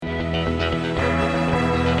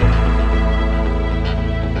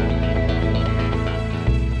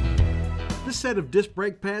set of disc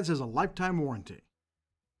brake pads has a lifetime warranty.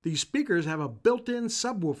 These speakers have a built-in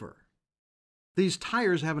subwoofer. These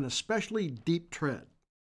tires have an especially deep tread.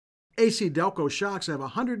 AC Delco shocks have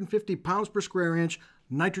 150 pounds per square inch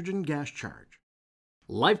nitrogen gas charge.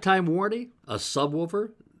 Lifetime warranty, a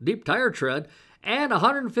subwoofer, deep tire tread, and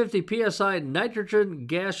 150 psi nitrogen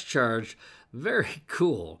gas charge. Very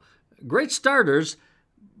cool. Great starters,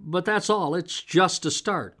 but that's all. It's just a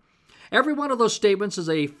start. Every one of those statements is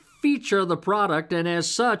a feature of the product, and as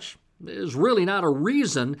such, is really not a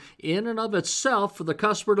reason in and of itself for the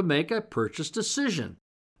customer to make a purchase decision.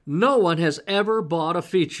 No one has ever bought a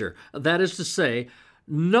feature. That is to say,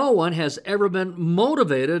 no one has ever been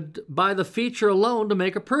motivated by the feature alone to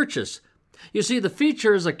make a purchase. You see, the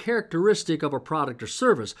feature is a characteristic of a product or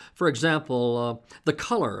service. For example, the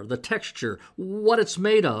color, the texture, what it's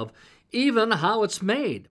made of, even how it's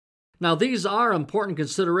made. Now, these are important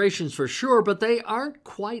considerations for sure, but they aren't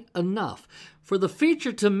quite enough. For the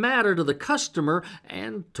feature to matter to the customer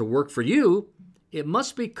and to work for you, it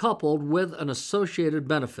must be coupled with an associated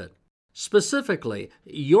benefit. Specifically,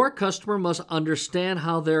 your customer must understand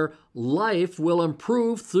how their life will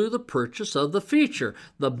improve through the purchase of the feature.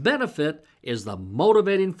 The benefit is the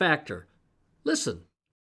motivating factor. Listen.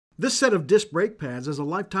 This set of disc brake pads has a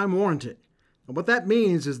lifetime warranty. And what that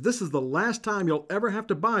means is this is the last time you'll ever have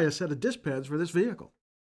to buy a set of disc pads for this vehicle.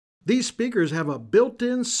 These speakers have a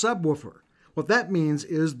built-in subwoofer. What that means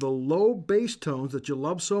is the low bass tones that you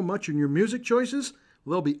love so much in your music choices,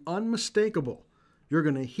 they'll be unmistakable. You're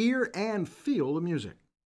going to hear and feel the music.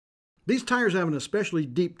 These tires have an especially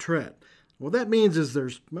deep tread. What that means is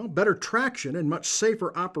there's better traction and much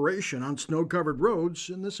safer operation on snow-covered roads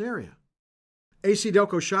in this area. AC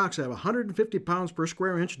Delco shocks have 150 pounds per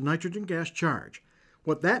square inch nitrogen gas charge.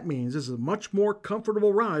 What that means is a much more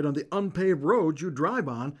comfortable ride on the unpaved roads you drive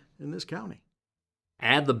on in this county.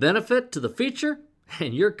 Add the benefit to the feature,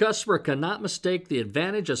 and your customer cannot mistake the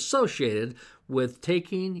advantage associated with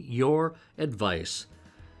taking your advice.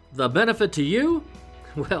 The benefit to you?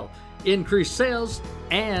 Well, increased sales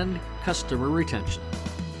and customer retention.